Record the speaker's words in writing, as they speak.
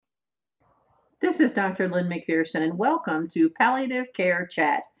This is Dr. Lynn McPherson, and welcome to Palliative Care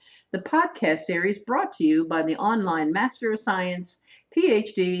Chat, the podcast series brought to you by the online Master of Science,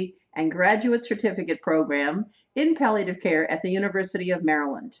 PhD, and Graduate Certificate program in Palliative Care at the University of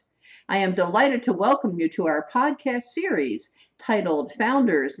Maryland. I am delighted to welcome you to our podcast series titled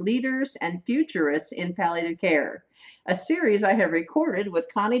Founders, Leaders, and Futurists in Palliative Care, a series I have recorded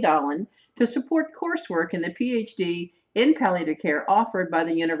with Connie Dolan to support coursework in the PhD in palliative care offered by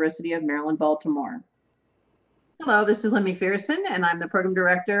the University of Maryland, Baltimore. Hello, this is Lynn McPherson, and I'm the program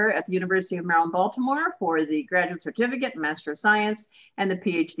director at the University of Maryland, Baltimore for the Graduate Certificate, Master of Science, and the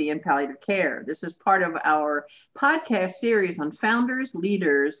PhD in Palliative Care. This is part of our podcast series on founders,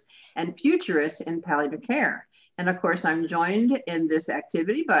 leaders, and futurists in palliative care. And of course, I'm joined in this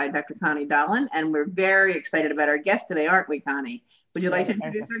activity by Dr. Connie Dolan, and we're very excited about our guest today, aren't we, Connie? Would you like to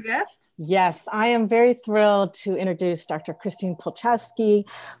introduce our guest? Yes, I am very thrilled to introduce Dr. Christine Polchowski,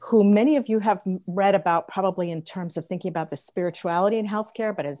 who many of you have read about probably in terms of thinking about the spirituality in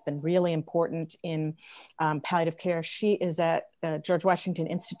healthcare, but has been really important in palliative care. She is at the George Washington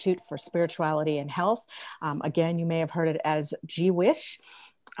Institute for Spirituality and Health. Again, you may have heard it as GWISH.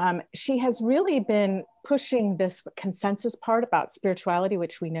 She has really been pushing this consensus part about spirituality,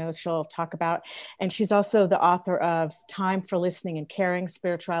 which we know she'll talk about. And she's also the author of Time for Listening and Caring,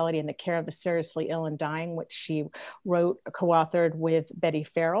 Spirituality and the Care of the Seriously Ill and Dying, which she wrote, co-authored with Betty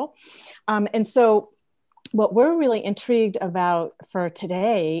Farrell. And so what we're really intrigued about for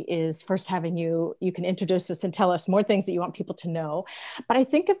today is first having you can introduce us and tell us more things that you want people to know. But I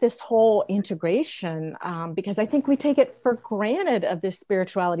think of this whole integration because I think we take it for granted of this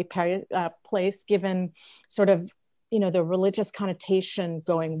spirituality place, given sort of, the religious connotation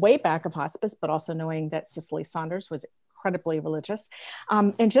going way back of hospice, but also knowing that Cicely Saunders was incredibly religious,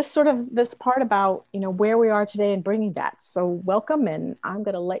 and just sort of this part about, where we are today and bringing that. So welcome, and I'm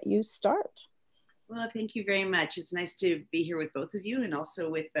going to let you start. Well, thank you very much. It's nice to be here with both of you, and also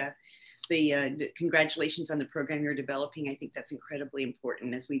with the congratulations on the program you're developing. I think that's incredibly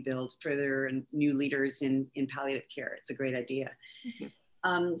important as we build further and new leaders in palliative care. It's a great idea.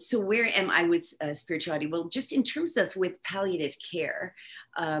 So where am I with spirituality? Well, just in terms of with palliative care,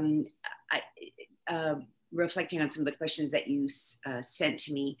 reflecting on some of the questions that you sent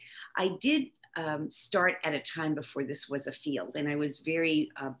to me, I did start at a time before this was a field. And I was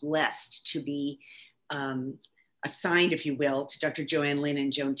very blessed to be assigned, if you will, to Dr. Joanne Lynn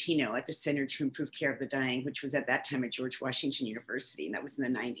and Joan Tino at the Center to Improve Care of the Dying, which was at that time at George Washington University, and that was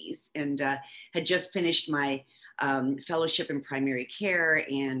in the 90s, and had just finished my fellowship in primary care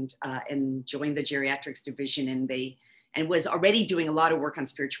and joined the geriatrics division, and was already doing a lot of work on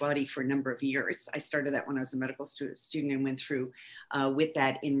spirituality for a number of years. I started that when I was a medical student and went through with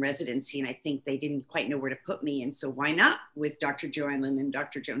that in residency. And I think they didn't quite know where to put me. And so why not with Dr. Joanne Lynn and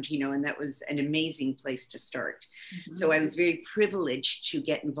Dr. Joan Tino? And that was an amazing place to start. Mm-hmm. So I was very privileged to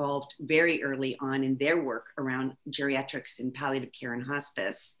get involved very early on in their work around geriatrics and palliative care and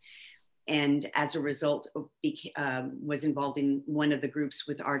hospice. And as a result, was involved in one of the groups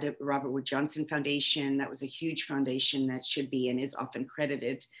with Robert Wood Johnson Foundation. That was a huge foundation that should be and is often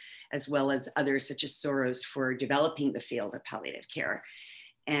credited, as well as others such as Soros, for developing the field of palliative care.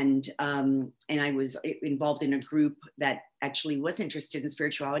 And I was involved in a group that actually was interested in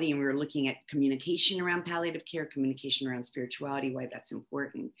spirituality, and we were looking at communication around palliative care, communication around spirituality, why that's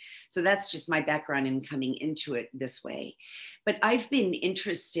important. So that's just my background in coming into it this way. But I've been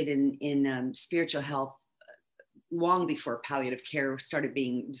interested in spiritual health long before palliative care started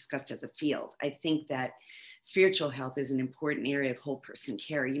being discussed as a field. I think that spiritual health is an important area of whole person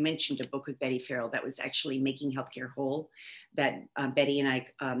care. You mentioned a book with Betty Farrell that was actually Making Healthcare Whole, that Betty and I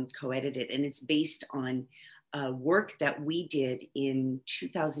co-edited, and it's based on work that we did in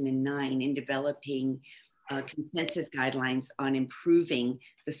 2009 in developing consensus guidelines on improving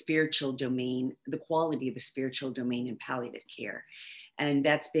the spiritual domain, the quality of the spiritual domain in palliative care. And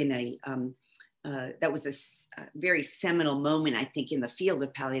that's been that was a very seminal moment, I think, in the field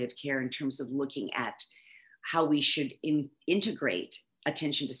of palliative care in terms of looking at how we should integrate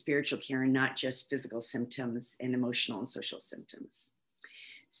attention to spiritual care and not just physical symptoms and emotional and social symptoms.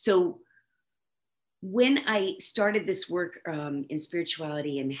 So when I started this work in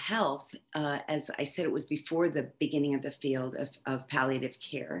spirituality and health, as I said, it was before the beginning of the field of palliative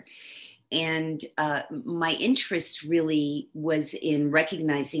care. And my interest really was in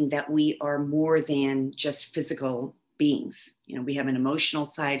recognizing that we are more than just physical beings. We have an emotional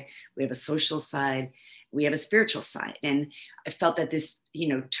side, we have a social side, we have a spiritual side. And I felt that this,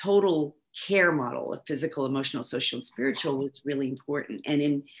 total care model of physical, emotional, social, and spiritual was really important. And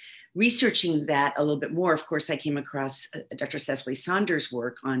in researching that a little bit more, of course, I came across Dr. Cecily Saunders'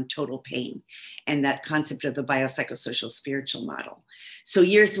 work on total pain and that concept of the biopsychosocial spiritual model. So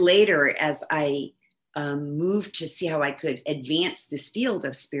years later, as I moved to see how I could advance this field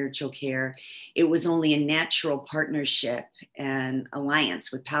of spiritual care, it was only a natural partnership and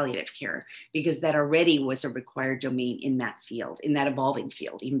alliance with palliative care, because that already was a required domain in that field, in that evolving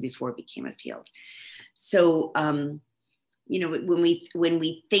field, even before it became a field. So, you know, when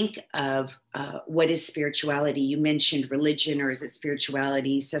we think of what is spirituality, you mentioned religion, or is it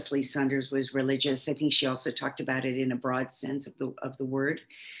spirituality? Cecily Saunders was religious. I think she also talked about it in a broad sense of the word.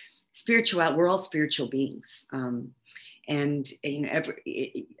 Spiritual, we're all spiritual beings. And you know,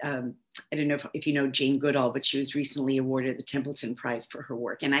 I don't know if you know Jane Goodall, but she was recently awarded the Templeton Prize for her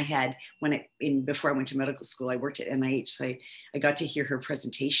work. And I had, before I went to medical school, I worked at NIH, so I got to hear her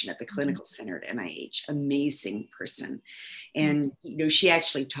presentation at the clinical center at NIH. Amazing person. And you know, she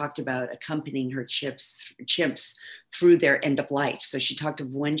actually talked about accompanying her chimps through their end of life. So she talked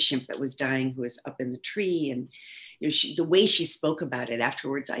of one chimp that was dying who was up in the tree, and you know, the way she spoke about it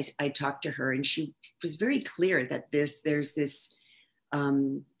afterwards, I talked to her, and she was very clear that there's this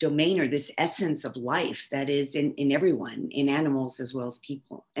domain, or this essence of life that is in everyone, in animals as well as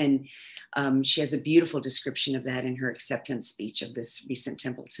people. And she has a beautiful description of that in her acceptance speech of this recent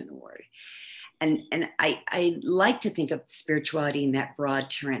Templeton Award. And I like to think of spirituality in that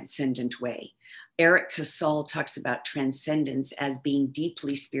broad, transcendent way. Eric Casal talks about transcendence as being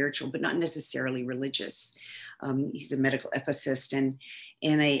deeply spiritual, but not necessarily religious. He's a medical ethicist, and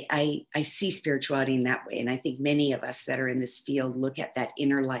I see spirituality in that way. And I think many of us that are in this field look at that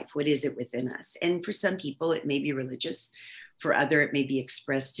inner life. What is it within us? And for some people, it may be religious. For other, it may be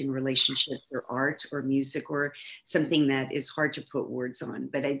expressed in relationships or art or music or something that is hard to put words on.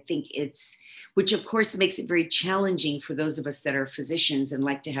 But I think which of course makes it very challenging for those of us that are physicians and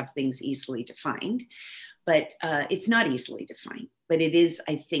like to have things easily defined. But it's not easily defined. But it is,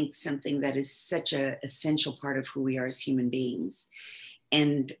 I think, something that is such an essential part of who we are as human beings.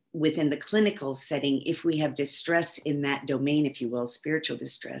 And within the clinical setting, if we have distress in that domain, if you will, spiritual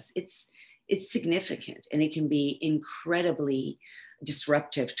distress, it's significant, and it can be incredibly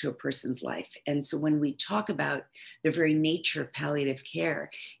disruptive to a person's life. And so when we talk about the very nature of palliative care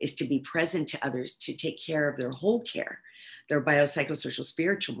is to be present to others, to take care of their whole care. Their biopsychosocial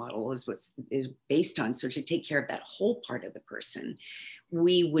spiritual model is what is based on. So to take care of that whole part of the person,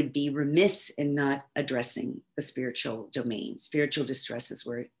 we would be remiss in not addressing the spiritual domain, spiritual distress as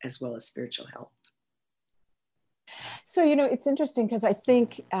well as spiritual health. So, you know, it's interesting because I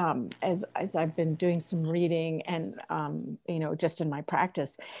think as I've been doing some reading and, you know, just in my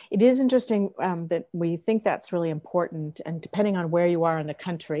practice, it is interesting that we think that's really important. And depending on where you are in the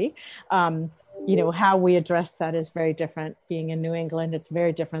country, you know, how we address that is very different. Being in New England, it's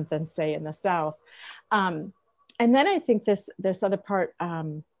very different than, say, in the South. And then I think this other part,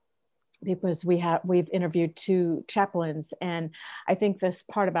 because we've interviewed 2 chaplains, and I think this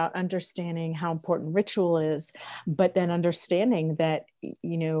part about understanding how important ritual is, but then understanding that,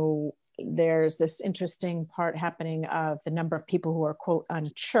 you know, there's this interesting part happening of the number of people who are, quote,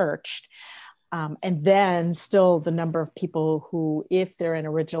 unchurched, and then still the number of people who, if they're in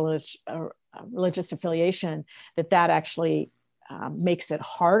a religious affiliation, that actually makes it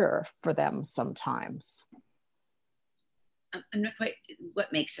harder for them sometimes. I'm not quite,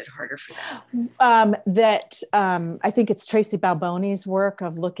 what makes it harder for them? I think it's Tracy Balboni's work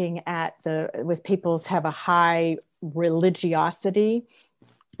of looking at with people's have a high religiosity.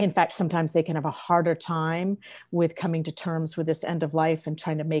 In fact, sometimes they can have a harder time with coming to terms with this end of life and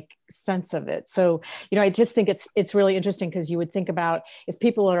trying to make sense of it. So, you know, I just think it's really interesting because you would think about if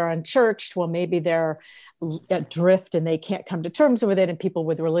people are unchurched, well, maybe they're adrift and they can't come to terms with it. And people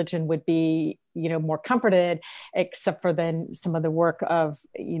with religion would be, you know, more comforted, except for then some of the work of,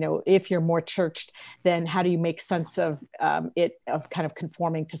 you know, if you're more churched, then how do you make sense of it, of kind of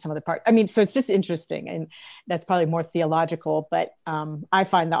conforming to some of the part? I mean, so it's just interesting, and that's probably more theological, but I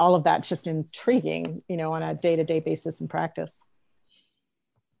find that all of that just intriguing, you know, on a day-to-day basis in practice.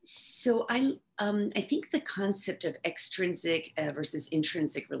 So I think the concept of extrinsic versus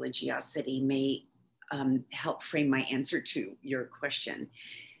intrinsic religiosity may help frame my answer to your question.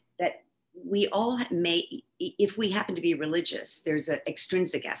 That we all may, if we happen to be religious, there's an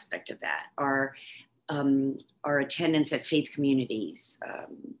extrinsic aspect of that. Our attendance at faith communities,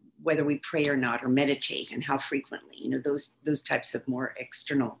 whether we pray or not, or meditate, and how frequently, you know, those types of more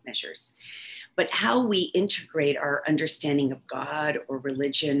external measures. But how we integrate our understanding of God or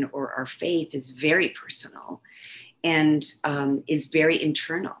religion or our faith is very personal. and is very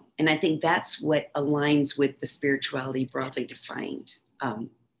internal. And I think that's what aligns with the spirituality broadly defined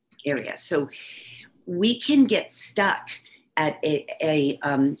area. So we can get stuck at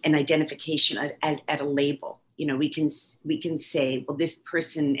an identification at a label. You know, we can say, well, this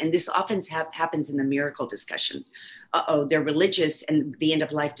person, and this often happens in the miracle discussions. They're religious, and the end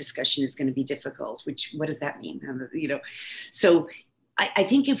of life discussion is going to be difficult. What does that mean? You know, so I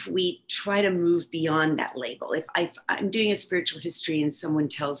think if we try to move beyond that label, if I'm doing a spiritual history and someone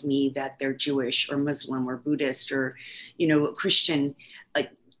tells me that they're Jewish or Muslim or Buddhist or, you know, Christian,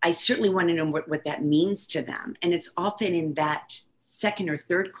 I certainly want to know what that means to them. And it's often in that second or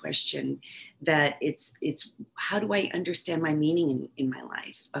third question that it's how do I understand my meaning in my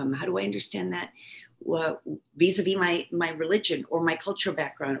life? How do I understand that vis-a-vis my religion or my cultural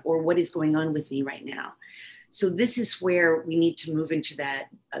background or what is going on with me right now? So this is where we need to move into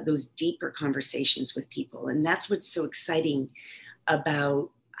those deeper conversations with people. And that's what's so exciting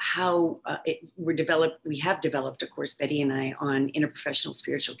about how we have developed, of course, Betty and I, on interprofessional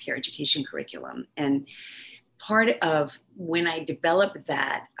spiritual care education curriculum. And part of when I developed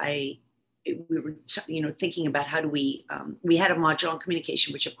that, we were, you know, thinking about how do we had a module on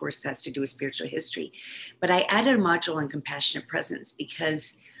communication, which of course has to do with spiritual history, but I added a module on compassionate presence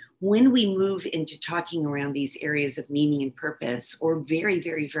because when we move into talking around these areas of meaning and purpose or very,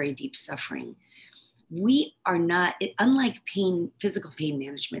 very, very deep suffering, we are not, unlike physical pain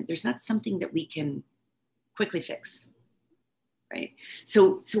management, there's not something that we can quickly fix, right?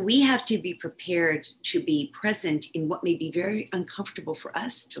 So we have to be prepared to be present in what may be very uncomfortable for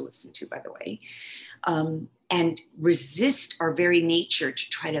us to listen to, by the way, and resist our very nature to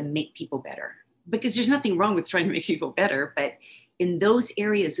try to make people better. Because there's nothing wrong with trying to make people better, but in those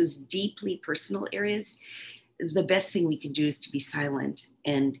areas, those deeply personal areas, the best thing we can do is to be silent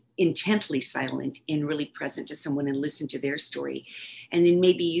and intently silent and really present to someone and listen to their story. And then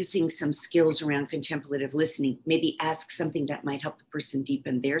maybe using some skills around contemplative listening, maybe ask something that might help the person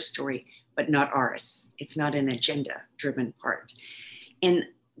deepen their story, but not ours. It's not an agenda-driven part. And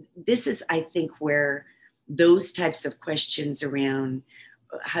this is, I think, where those types of questions around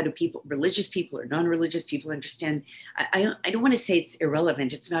how do people, religious people or non-religious people, understand? I don't want to say it's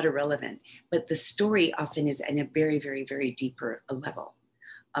irrelevant. It's not irrelevant, but the story often is at a very, very, very deeper level.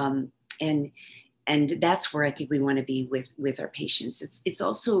 And that's where I think we want to be with our patients. It's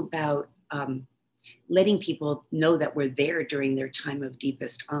also about letting people know that we're there during their time of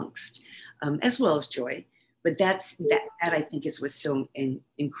deepest angst, as well as joy. But that I think is what's so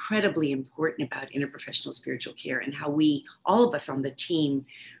incredibly important about interprofessional spiritual care and how we, all of us on the team,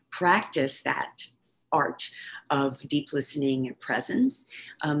 practice that art of deep listening and presence.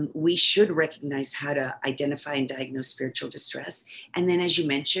 We should recognize how to identify and diagnose spiritual distress. And then, as you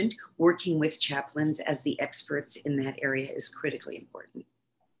mentioned, working with chaplains as the experts in that area is critically important.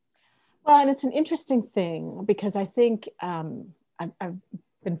 Well, and it's an interesting thing because I think I've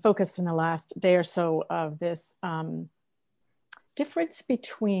been focused in the last day or so of this difference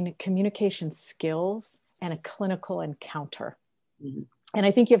between communication skills and a clinical encounter. Mm-hmm. And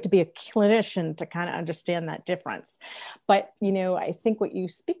I think you have to be a clinician to kind of understand that difference. But, you know, I think what you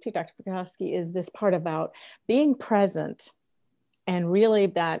speak to, Dr. Puchalski, is this part about being present. And really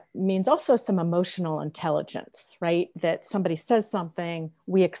that means also some emotional intelligence, right? That somebody says something,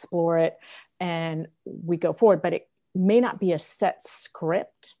 we explore it and we go forward, but it may not be a set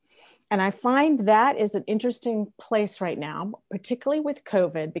script. And I find that is an interesting place right now, particularly with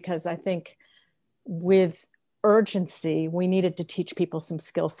COVID, because I think with urgency, we needed to teach people some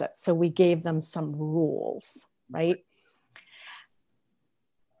skill sets. So we gave them some rules, right?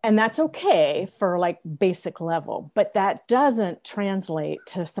 And that's okay for like basic level, but that doesn't translate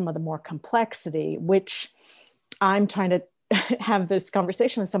to some of the more complexity, which I'm trying to have this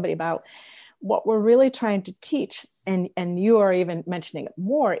conversation with somebody about. What we're really trying to teach, and you are even mentioning it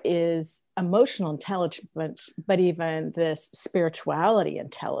more, is emotional intelligence, but even this spirituality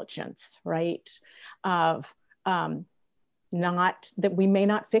intelligence, right? Of not that we may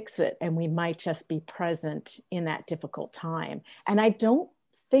not fix it and we might just be present in that difficult time. And I still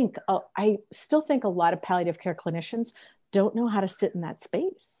think a lot of palliative care clinicians don't know how to sit in that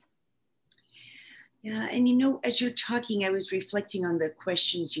space. Yeah, and you know, as you're talking, I was reflecting on the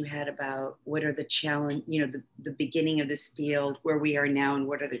questions you had about what are the challenge, you know, the beginning of this field, where we are now, and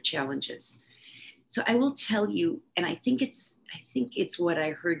what are the challenges. So I will tell you, and I think it's what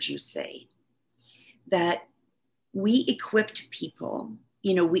I heard you say, that we equipped people,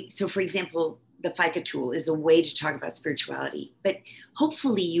 you know, so for example, the FICA tool is a way to talk about spirituality, but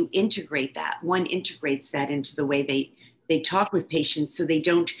hopefully you integrate that. One integrates that into the way they they talk with patients so they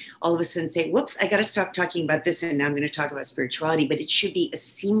don't all of a sudden say, whoops, I got to stop talking about this and now I'm going to talk about spirituality. But it should be a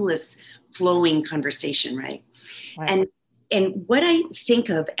seamless, flowing conversation, right? Right. And what I think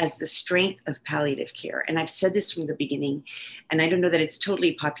of as the strength of palliative care, and I've said this from the beginning, and I don't know that it's totally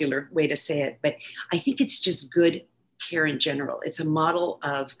a popular way to say it, but I think it's just good care in general. It's a model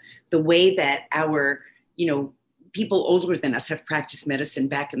of the way that our, people older than us have practiced medicine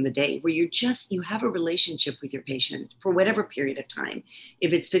back in the day, where you have a relationship with your patient for whatever period of time.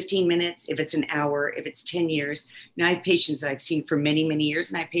 If it's 15 minutes, if it's an hour, if it's 10 years. I have patients that I've seen for many, many years,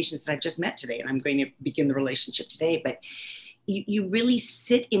 and I have patients that I've just met today, and I'm going to begin the relationship today. But you really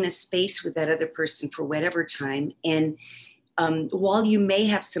sit in a space with that other person for whatever time. And while you may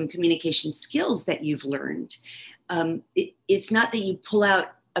have some communication skills that you've learned, it's not that you pull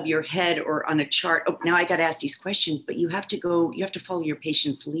out of your head or on a chart, oh, now I got to ask these questions, but you have to follow your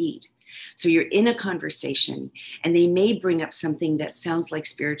patient's lead. So you're in a conversation and they may bring up something that sounds like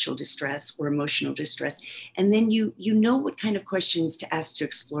spiritual distress or emotional distress. And then you know what kind of questions to ask to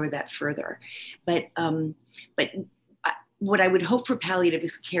explore that further. But what I would hope for palliative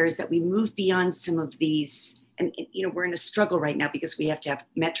care is that we move beyond some of these. And we're in a struggle right now because we have to have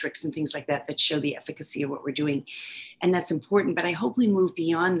metrics and things like that show the efficacy of what we're doing. And that's important. But I hope we move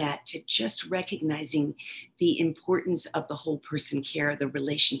beyond that to just recognizing the importance of the whole person care, the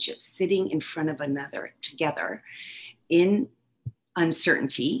relationship, sitting in front of another together in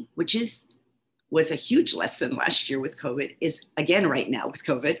uncertainty, which was a huge lesson last year with COVID, is again right now with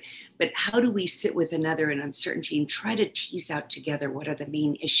COVID. But how do we sit with another in uncertainty and try to tease out together what are the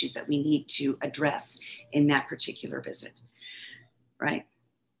main issues that we need to address in that particular visit, right?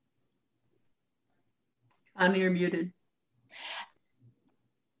 Connie, you're muted.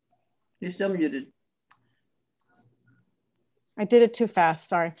 You're still muted. I did it too fast,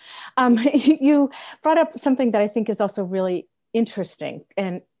 sorry. You brought up something that I think is also really interesting.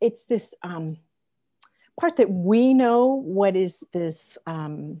 And it's this part that we know what is this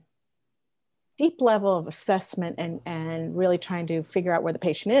deep level of assessment and really trying to figure out where the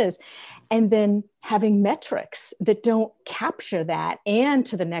patient is, and then having metrics that don't capture that, and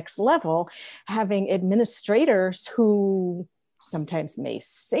to the next level, having administrators who sometimes may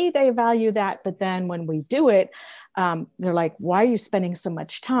say they value that, but then when we do it, they're like, why are you spending so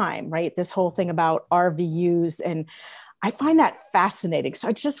much time, right? This whole thing about RVUs, and I find that fascinating. So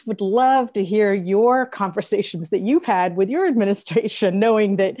I just would love to hear your conversations that you've had with your administration,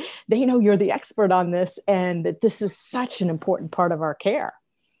 knowing that they know you're the expert on this and that this is such an important part of our care.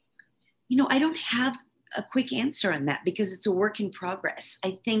 I don't have a quick answer on that because it's a work in progress.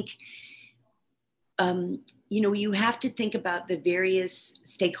 I think, you have to think about the various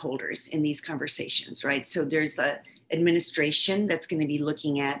stakeholders in these conversations, right? So there's the administration that's going to be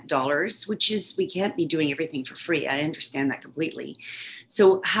looking at dollars, which is, we can't be doing everything for free. I understand that completely.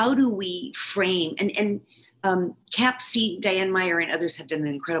 So how do we frame, and CAPC, Diane Meyer and others have done an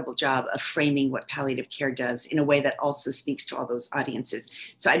incredible job of framing what palliative care does in a way that also speaks to all those audiences.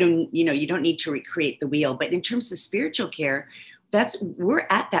 So you don't need to recreate the wheel, but in terms of spiritual care, we're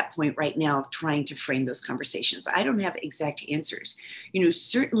at that point right now of trying to frame those conversations. I don't have exact answers.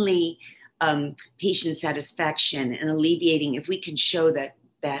 Certainly patient satisfaction and alleviating, if we can show that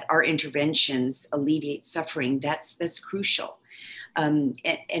our interventions alleviate suffering, that's crucial. And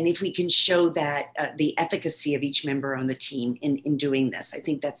if we can show that the efficacy of each member on the team in doing this, I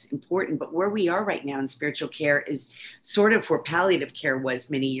think that's important. But where we are right now in spiritual care is sort of where palliative care was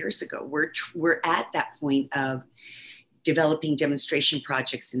many years ago. We're at that point of developing demonstration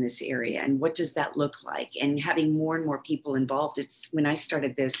projects in this area. And what does that look like? And having more and more people involved. When I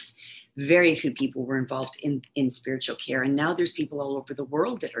started this, very few people were involved in spiritual care. And now there's people all over the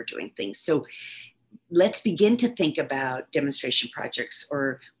world that are doing things. So let's begin to think about demonstration projects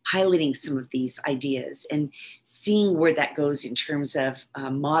or piloting some of these ideas and seeing where that goes in terms of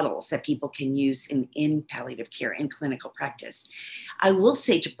models that people can use in palliative care and clinical practice. I will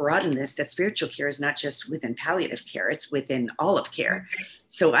say, to broaden this, that spiritual care is not just within palliative care, it's within all of care.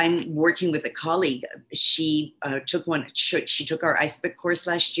 So I'm working with a colleague. She took our ISPIC course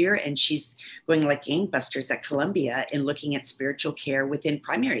last year, and she's going like gangbusters at Columbia in looking at spiritual care within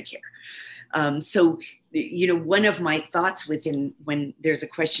primary care. So, one of my thoughts when there's a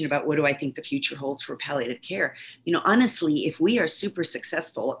question about what do I think the future holds for palliative care, honestly, if we are super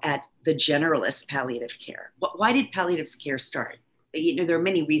successful at the generalist palliative care, why did palliative care start? There are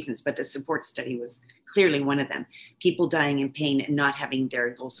many reasons, but the support study was clearly one of them. People dying in pain and not having their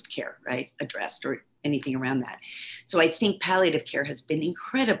goals of care, right, addressed or anything around that. So I think palliative care has been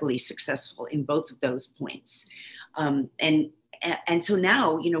incredibly successful in both of those points. And so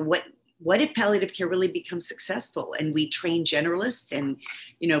now, what if palliative care really becomes successful and we train generalists and,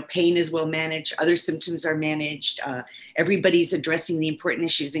 pain is well managed, other symptoms are managed, everybody's addressing the important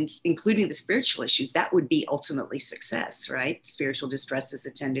issues, including the spiritual issues? That would be ultimately success, right? Spiritual distress is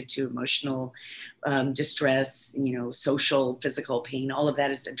attended to, emotional distress, social, physical pain, all of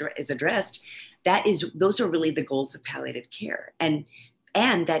that is addressed. Those are really the goals of palliative care. And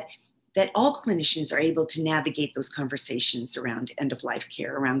that all clinicians are able to navigate those conversations around end-of-life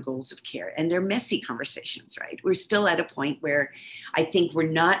care, around goals of care. And they're messy conversations, right? We're still at a point where I think we're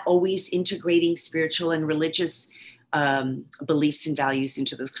not always integrating spiritual and religious beliefs and values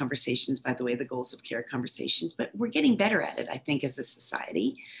into those conversations, by the way, the goals of care conversations, but we're getting better at it, I think, as a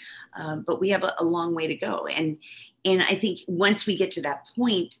society. But we have a long way to go. And I think once we get to that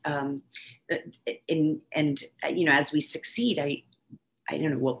point, as we succeed, I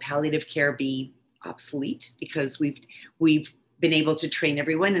don't know, will palliative care be obsolete because we've been able to train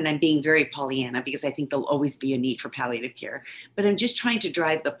everyone? And I'm being very Pollyanna because I think there'll always be a need for palliative care. But I'm just trying to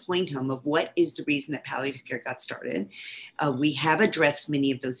drive the point home of what is the reason that palliative care got started. We have addressed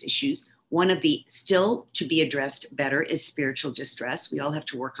many of those issues. One of the still to be addressed better is spiritual distress. We all have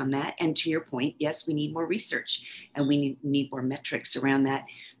to work on that. And to your point, yes, we need more research and we need more metrics around that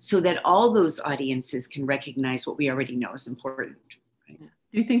so that all those audiences can recognize what we already know is important.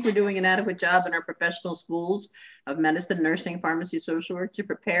 Do you think we're doing an adequate job in our professional schools of medicine, nursing, pharmacy, social work to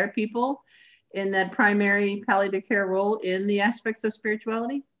prepare people in that primary palliative care role in the aspects of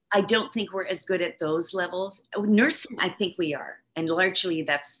spirituality? I don't think we're as good at those levels. Nursing, I think we are. And largely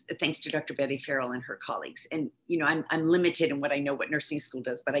that's thanks to Dr. Betty Farrell and her colleagues. And, I'm limited in what I know what nursing school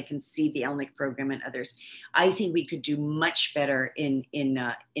does, but I can see the ELNIC program and others. I think we could do much better in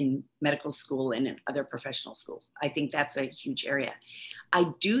medical school and in other professional schools. I think that's a huge area.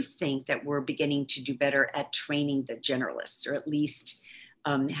 I do think that we're beginning to do better at training the generalists, or at least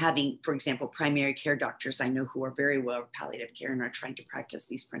having, for example, primary care doctors I know who are very well with palliative care and are trying to practice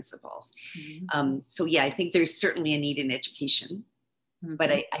these principles. Mm-hmm. So yeah, I think there's certainly a need in education, mm-hmm.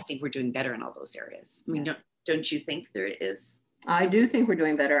 but I think we're doing better in all those areas. I mean, don't you think there is? I do think we're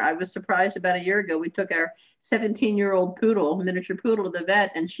doing better. I was surprised about a year ago. We took our 17-year-old miniature poodle to the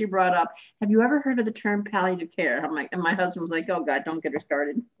vet, and she brought up, have you ever heard of the term palliative care? I'm like, and my husband was like, oh God, don't get her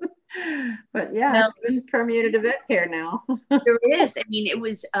started. But yeah, no, it's been permeated to vet care now. There is. I mean, it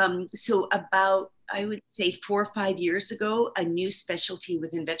was, so about, I would say 4 or 5 years ago, a new specialty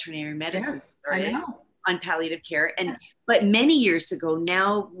within veterinary medicine started on palliative care. But many years ago,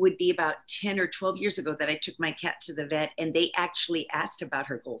 now would be about 10 or 12 years ago, that I took my cat to the vet and they actually asked about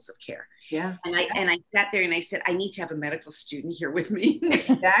her goals of care. Yeah. And I sat there and I said, I need to have a medical student here with me.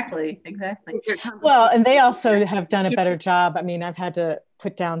 Exactly. Well, and they also have done a better job. I mean, I've had to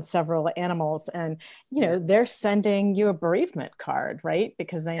put down several animals and, they're sending you a bereavement card, right?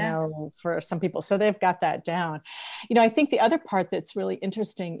 Because they know for some people, so they've got that down. I think the other part that's really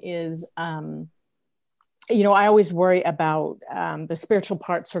interesting is, I always worry about the spiritual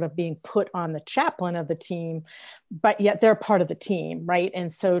part sort of being put on the chaplain of the team, but yet they're part of the team, right?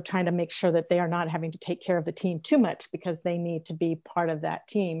 And so trying to make sure that they are not having to take care of the team too much because they need to be part of that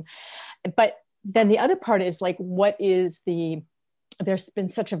team. But then the other part is like, there's been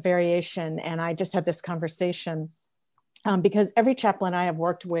such a variation. And I just had this conversation because every chaplain I have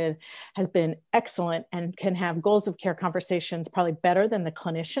worked with has been excellent and can have goals of care conversations probably better than the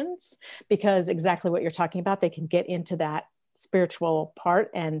clinicians, because exactly what you're talking about, they can get into that spiritual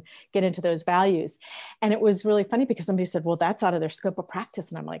part and get into those values. And it was really funny because somebody said, well, that's out of their scope of practice.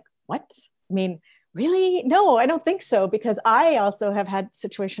 And I'm like, what? I mean, really? No, I don't think so. Because I also have had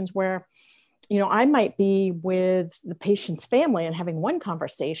situations where I might be with the patient's family and having one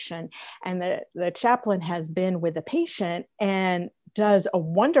conversation, and the chaplain has been with the patient and does a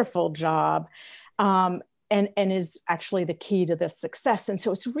wonderful job and is actually the key to this success. And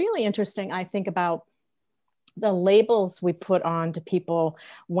so it's really interesting, I think, about the labels we put on to people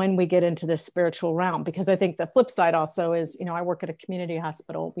when we get into this spiritual realm, because I think the flip side also is, I work at a community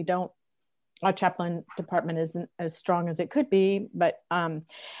hospital. Our chaplain department isn't as strong as it could be, but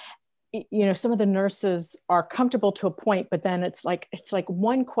some of the nurses are comfortable to a point, but then it's like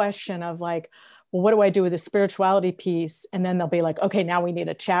one question of like, well, what do I do with the spirituality piece? And then they'll be like, okay, now we need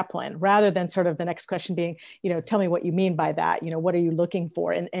a chaplain, rather than sort of the next question being, tell me what you mean by that. What are you looking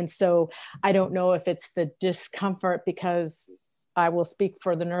for? And so I don't know if it's the discomfort, because I will speak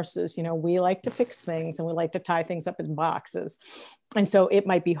for the nurses, we like to fix things and we like to tie things up in boxes. And so it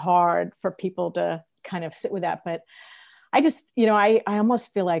might be hard for people to kind of sit with that, but I just, I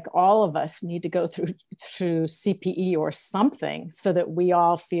almost feel like all of us need to go through CPE or something so that we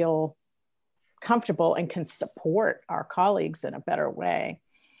all feel comfortable and can support our colleagues in a better way.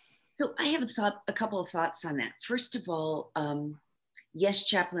 So I have a couple of thoughts on that. First of all, yes,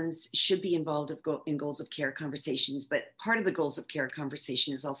 chaplains should be involved in goals of care conversations, but part of the goals of care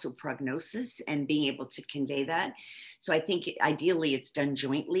conversation is also prognosis and being able to convey that. So I think ideally it's done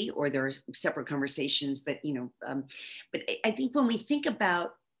jointly, or there are separate conversations, but but I think when we think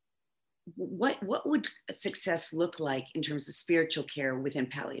about what would success look like in terms of spiritual care within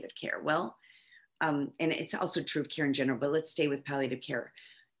palliative care? Well, and it's also true of care in general, but let's stay with palliative care.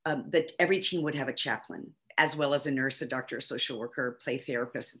 That every team would have a chaplain, as well as a nurse, a doctor, a social worker, play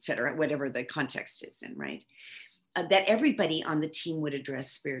therapist, et cetera, whatever the context is in, right? That everybody on the team would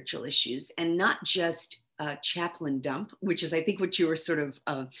address spiritual issues, and not just chaplain dump, which is, I think, what you were sort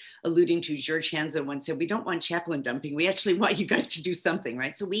of alluding to. George Hansa once said, we don't want chaplain dumping. We actually want you guys to do something,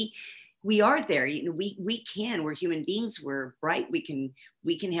 right? So we are there. We're human beings. We're bright. We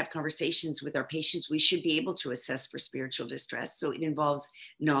can have conversations with our patients. We should be able to assess for spiritual distress. So it involves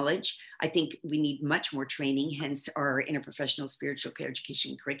knowledge. I think we need much more training, hence our interprofessional spiritual care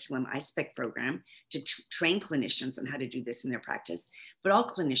education curriculum, ISPEC program, to train clinicians on how to do this in their practice. But all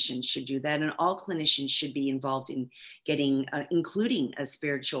clinicians should do that, and all clinicians should be involved in getting, including a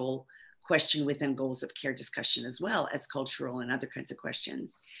spiritual question within goals of care discussion, as well as cultural and other kinds of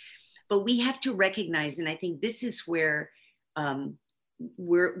questions. But we have to recognize, and I think this is where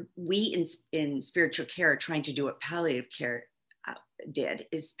we in spiritual care are trying to do what palliative care did,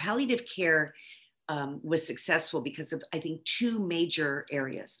 is palliative care was successful because of, I think, two major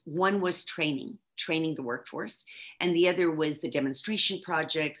areas. One was training the workforce, and the other was the demonstration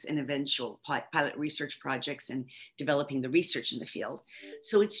projects and eventual pilot research projects and developing the research in the field.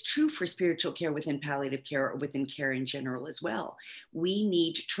 So it's true for spiritual care within palliative care, or within care in general as well. We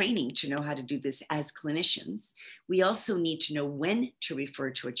need training to know how to do this as clinicians. We also need to know when to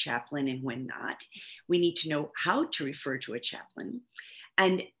refer to a chaplain and when not. We need to know how to refer to a chaplain.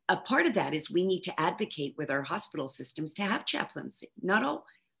 And a part of that is we need to advocate with our hospital systems to have chaplaincy. Not all,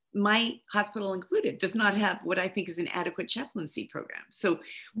 my hospital included, does not have what I think is an adequate chaplaincy program. So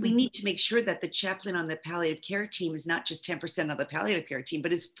we need to make sure that the chaplain on the palliative care team is not just 10% of the palliative care team,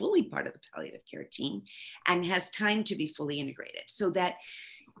 but is fully part of the palliative care team and has time to be fully integrated. So that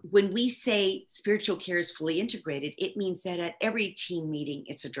when we say spiritual care is fully integrated, it means that at every team meeting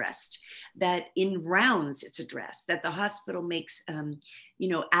it's addressed, that in rounds it's addressed, that the hospital makes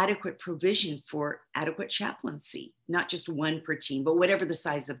adequate provision for adequate chaplaincy, not just one per team, but whatever the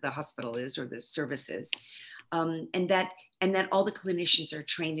size of the hospital is or the services, and that all the clinicians are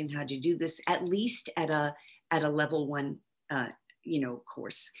trained in how to do this, at least at a level one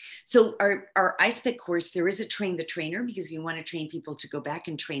course. So our ISPEC course, there is a train the trainer, because we want to train people to go back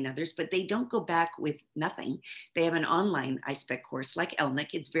and train others, but they don't go back with nothing. They have an online ISPEC course like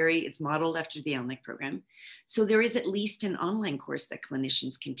ELNIC. It's modeled after the ELNIC program. So there is at least an online course that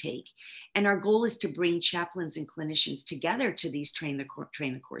clinicians can take. And our goal is to bring chaplains and clinicians together to these train the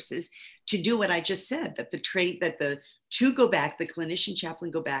courses to do what I just said, that the clinician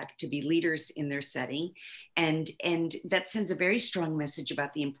chaplain go back to be leaders in their setting. And that sends a very strong message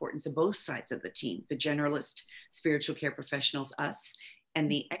about the importance of both sides of the team, the generalist spiritual care professionals, us,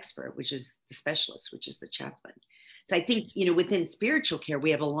 and the expert, which is the specialist, which is the chaplain. So I think, within spiritual care,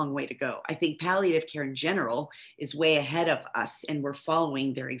 we have a long way to go. I think palliative care in general is way ahead of us, and we're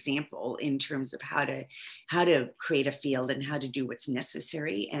following their example in terms of how to create a field and how to do what's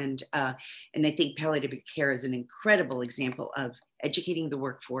necessary. And I think palliative care is an incredible example of educating the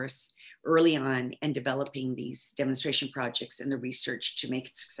workforce early on and developing these demonstration projects and the research to make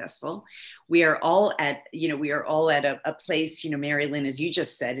it successful. We are all at a place, Mary Lynn, as you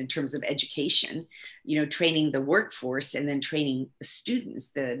just said, in terms of education, training the workforce and then training the students,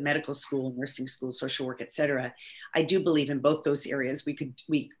 the medical school, nursing school, social work, et cetera. I do believe in both those areas.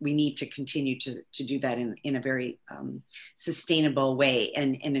 We need to continue to do that in a very sustainable way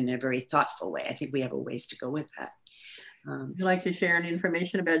and in a very thoughtful way. I think we have a ways to go with that. Would you like to share any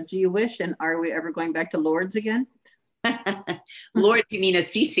information about GWISH, and are we ever going back to Lourdes again? Lourdes, you mean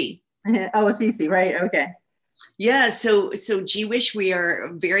Assisi? Oh, Assisi, right? Okay. Yeah, so GWISH, we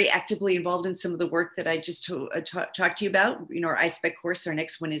are very actively involved in some of the work that I just talked to you about. Our ISPEC course, our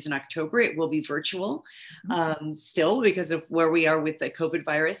next one is in October. It will be virtual still because of where we are with the COVID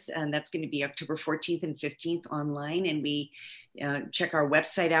virus. And that's going to be October 14th and 15th online. And we check our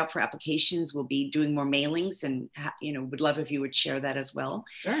website out for applications. We'll be doing more mailings, and would love if you would share that as well.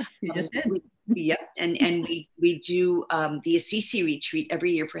 Sure, you just did. Yep, and we do the Assisi retreat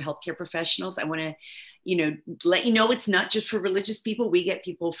every year for healthcare professionals. I want to, let you know it's not just for religious people. We get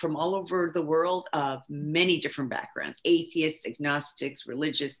people from all over the world of many different backgrounds: atheists, agnostics,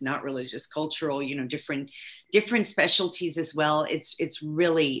 religious, not religious, cultural. Different specialties as well. It's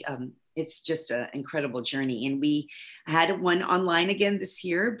really it's just an incredible journey. And we had one online again this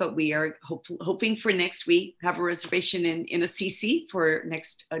year, but we are hoping for next week, have a reservation in Assisi for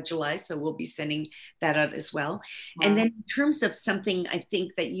next July. So we'll be sending that out as well. Wow. And then in terms of something I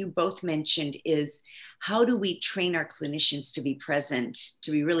think that you both mentioned is, how do we train our clinicians to be present,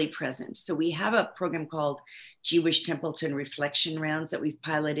 to be really present? So we have a program called Jewish Templeton Reflection Rounds that we've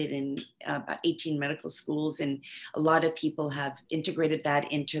piloted in about 18 medical schools, and a lot of people have integrated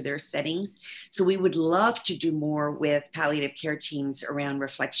that into their settings. So we would love to do more with palliative care teams around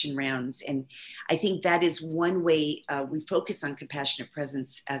reflection rounds. And I think that is one way we focus on compassionate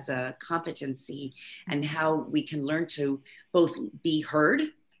presence as a competency, and how we can learn to both be heard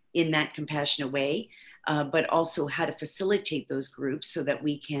in that compassionate way, but also how to facilitate those groups so that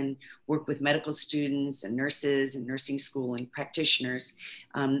we can work with medical students and nurses and nursing school and practitioners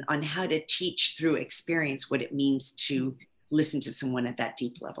on how to teach through experience what it means to listen to someone at that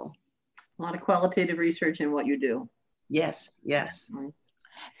deep level. A lot of qualitative research in what you do. Yes, yes.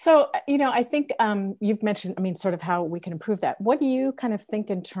 So, I think you've mentioned, sort of how we can improve that. What do you kind of think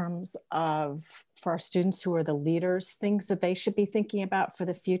in terms of, for our students who are the leaders, things that they should be thinking about for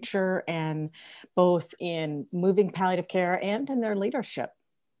the future, and both in moving palliative care and in their leadership?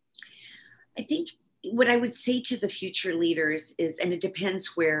 I think what I would say to the future leaders is, and it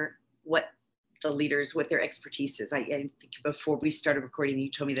depends what the leaders, what their expertise is. I think before we started recording,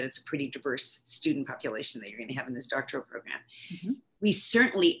 you told me that it's a pretty diverse student population that you're going to have in this doctoral program. Mm-hmm. We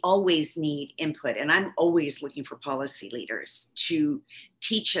certainly always need input, and I'm always looking for policy leaders to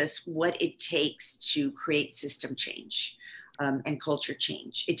teach us what it takes to create system change and culture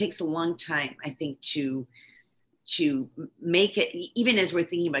change. It takes a long time, I think, to make it, even as we're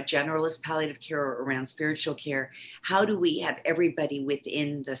thinking about generalist palliative care or around spiritual care, how do we have everybody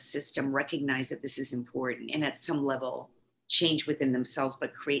within the system recognize that this is important, and at some level change within themselves,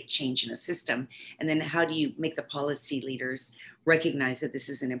 but create change in a system? And then how do you make the policy leaders recognize that this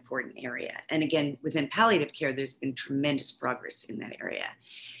is an important area? And again, within palliative care, there's been tremendous progress in that area.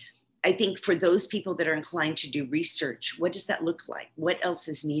 I think for those people that are inclined to do research, what does that look like? What else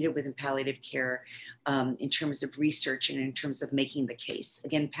is needed within palliative care in terms of research and in terms of making the case?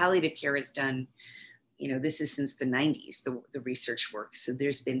 Again, palliative care has done, this is since the 90s, the research work. So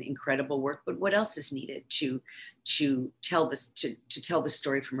there's been incredible work, but what else is needed to tell the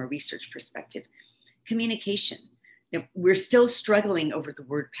story from a research perspective? Communication. We're still struggling over the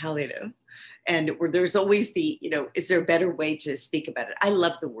word palliative, and there's always the, is there a better way to speak about it? I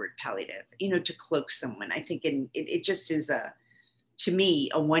love the word palliative, to cloak someone. I think it just is to me,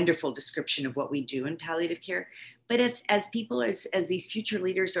 a wonderful description of what we do in palliative care. But as people, as these future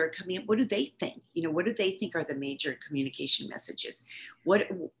leaders are coming up, what do they think? What do they think are the major communication messages?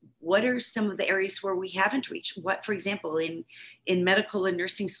 What are some of the areas where we haven't reached? What, for example, in medical and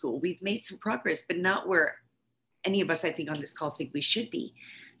nursing school, we've made some progress, but not where any of us, I think, on this call think we should be.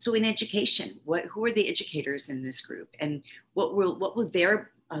 So in education, who are the educators in this group, and what will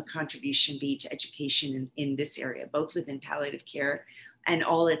their contribution be to education in this area, both within palliative care and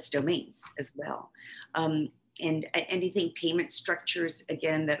all its domains as well? And I think payment structures,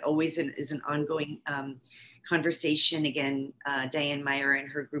 again, that always is an ongoing conversation. Again, Diane Meyer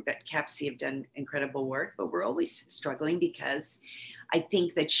and her group at CAPC have done incredible work, but we're always struggling, because I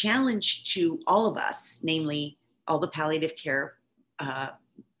think the challenge to all of us, namely all the palliative care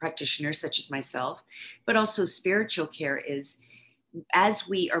practitioners such as myself, but also spiritual care, is as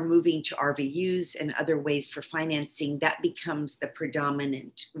we are moving to RVUs and other ways for financing, that becomes the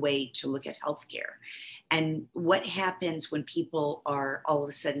predominant way to look at healthcare. And what happens when people are all of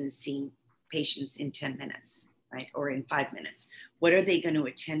a sudden seeing patients in 10 minutes, right? Or in 5 minutes? What are they going to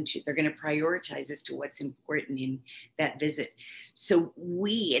attend to? They're going to prioritize as to what's important in that visit. So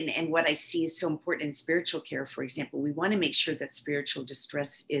and what I see is so important in spiritual care, for example, we want to make sure that spiritual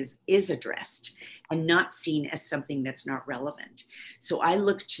distress is addressed and not seen as something that's not relevant. So I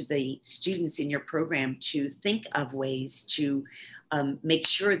look to the students in your program to think of ways to make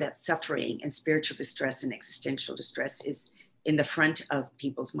sure that suffering and spiritual distress and existential distress is in the front of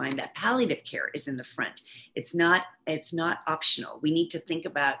people's mind, that palliative care is in the front. It's not optional. We need to think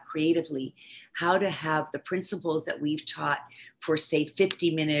about creatively how to have the principles that we've taught for, say,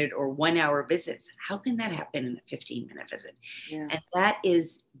 50-minute or 1-hour visits. How can that happen in a 15-minute visit? Yeah. And that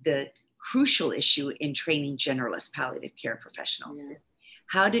is the crucial issue in training generalist palliative care professionals. Yeah.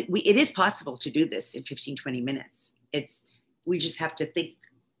 it is possible to do this in 15, 20 minutes. We just have to think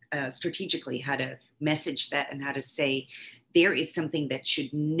strategically how to message that and how to say there is something that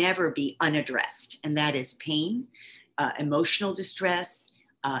should never be unaddressed, and that is pain, emotional distress,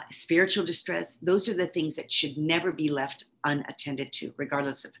 spiritual distress. Those are the things that should never be left unattended to,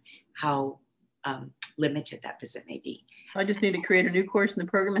 regardless of how limited that visit may be. I just need to create a new course in the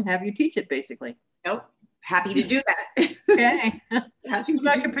program and have you teach it, basically. Nope. Happy to do that. Okay. Happy to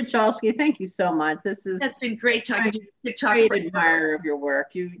Dr. Puchalski, thank you so much. That's been great talking to you. Good talk. Great admirer of your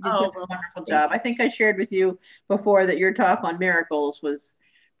work. You did a wonderful job. I think I shared with you before that your talk on miracles was,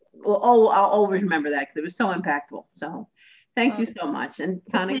 I'll always remember that because it was so impactful. So thank you so much. And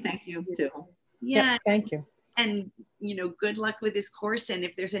Connie, thank you too. Yeah. Thank you. And, good luck with this course. And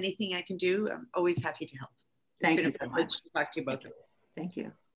if there's anything I can do, I'm always happy to help. Thank you so much. To talk to you both. Thank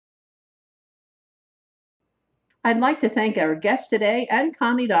you. I'd like to thank our guest today and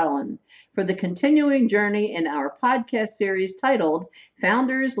Connie Dolan for the continuing journey in our podcast series titled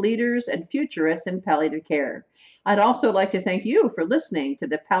Founders, Leaders, and Futurists in Palliative Care. I'd also like to thank you for listening to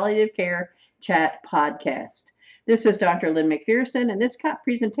the Palliative Care Chat podcast. This is Dr. Lynn McPherson, and this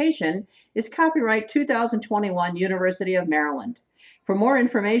presentation is copyright 2021 University of Maryland. For more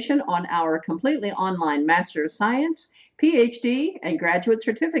information on our completely online Master of Science, PhD, and graduate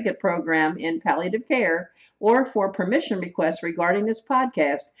certificate program in palliative care, or for permission requests regarding this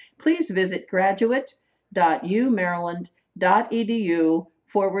podcast, please visit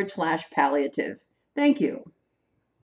graduate.umaryland.edu/palliative. Thank you.